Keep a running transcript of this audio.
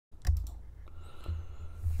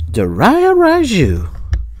Jariah Raju.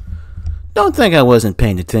 Don't think I wasn't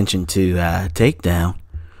paying attention to Takedown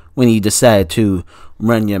when you decided to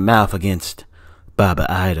run your mouth against Baba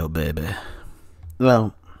Idol, baby.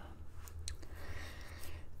 Well,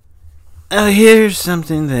 here's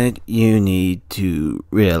something that you need to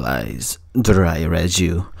realize, Jariah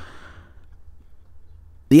Raju.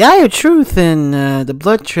 The Eye of Truth and the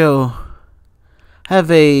Blood Trail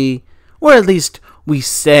have or at least we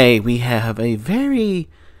say we have a very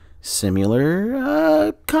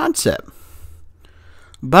similar concept.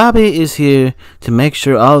 Bobby is here to make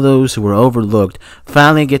sure all those who were overlooked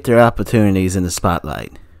finally get their opportunities in the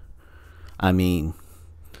spotlight. I mean,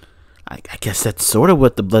 I guess that's sort of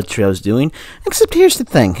what the Blood Trail is doing. Except here's the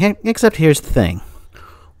thing.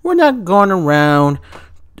 We're not going around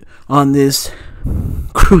on this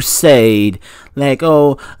crusade like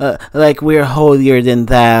we're holier than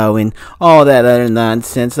thou and all that other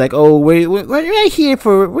nonsense. Like, we're not here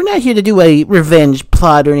to do a revenge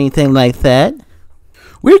plot or anything like that.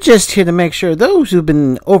 We're just here to make sure those who've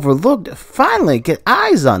been overlooked finally get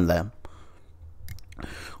eyes on them.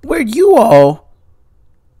 Where you all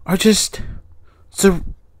are just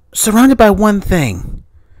surrounded by one thing.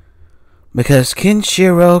 Because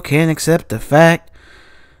Kenshiro can't accept the fact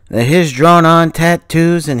that his drawn-on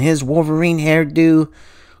tattoos and his Wolverine hairdo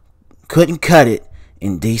couldn't cut it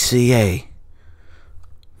in DCA.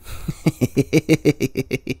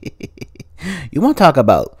 You want to talk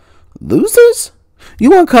about losers?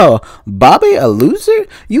 You want to call Bobby a loser?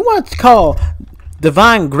 You want to call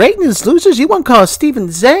Divine Greatness losers? You want to call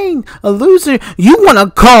Steven Zane a loser? You want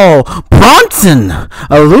to call Bronson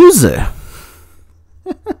a loser?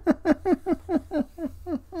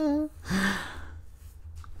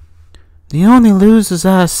 The only losers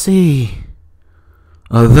I see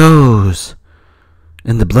are those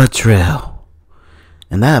in the Blood Trail.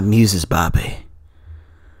 And that amuses Bobby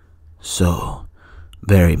so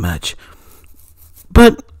very much.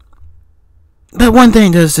 But one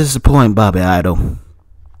thing does disappoint Bobby Idol.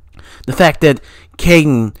 The fact that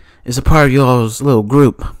Caden is a part of y'all's little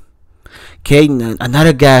group. Caden,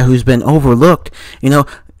 another guy who's been overlooked. You know,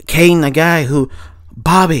 Caden, a guy who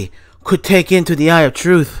Bobby could take into the Eye of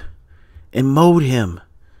Truth and mold him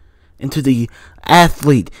into the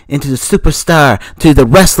athlete, into the superstar, to the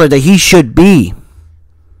wrestler that he should be.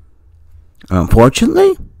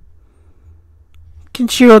 Unfortunately,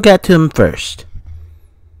 Kenshiro got to him first.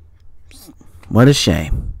 What a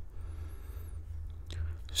shame.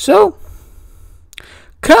 So,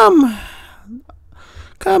 come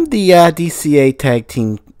the DCA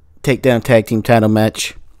takedown tag team title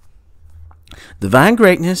match, Divine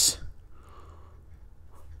Greatness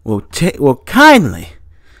will kindly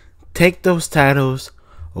take those titles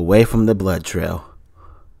away from the Blood Trail.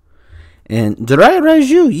 And Jariah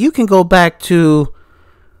Raju, you can go back to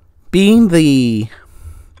being the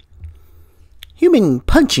human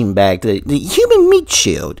punching bag, the human meat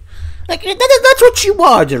shield. Like, that's what you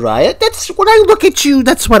are, Jariah. That's when I look at you,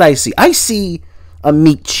 that's what I see. I see a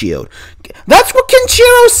meat shield. That's what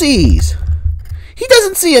Kenshiro sees. He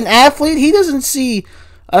doesn't see an athlete. He doesn't see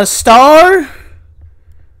a star.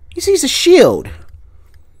 He sees a shield.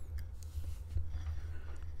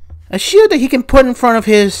 A shield that he can put in front of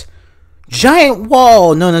his giant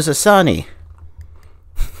wall known as Asani.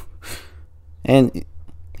 And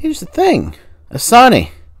here's the thing.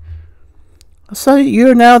 Asani,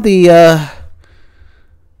 you're now the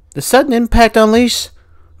Sudden Impact Unleashed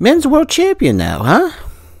Men's World Champion now, huh?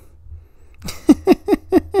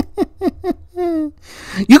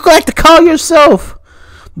 You like to call yourself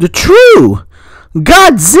the true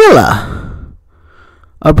Godzilla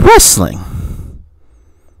of wrestling.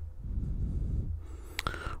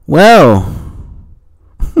 Well,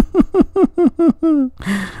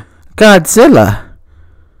 Godzilla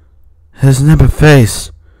has never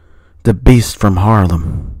faced the beast from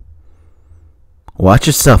Harlem. Watch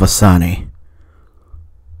yourself, Asani,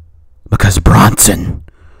 because Bronson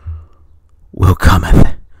will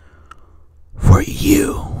cometh for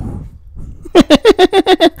you.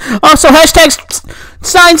 Also, hashtag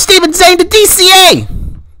sign Steven Zane to DCA.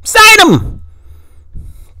 Sign him.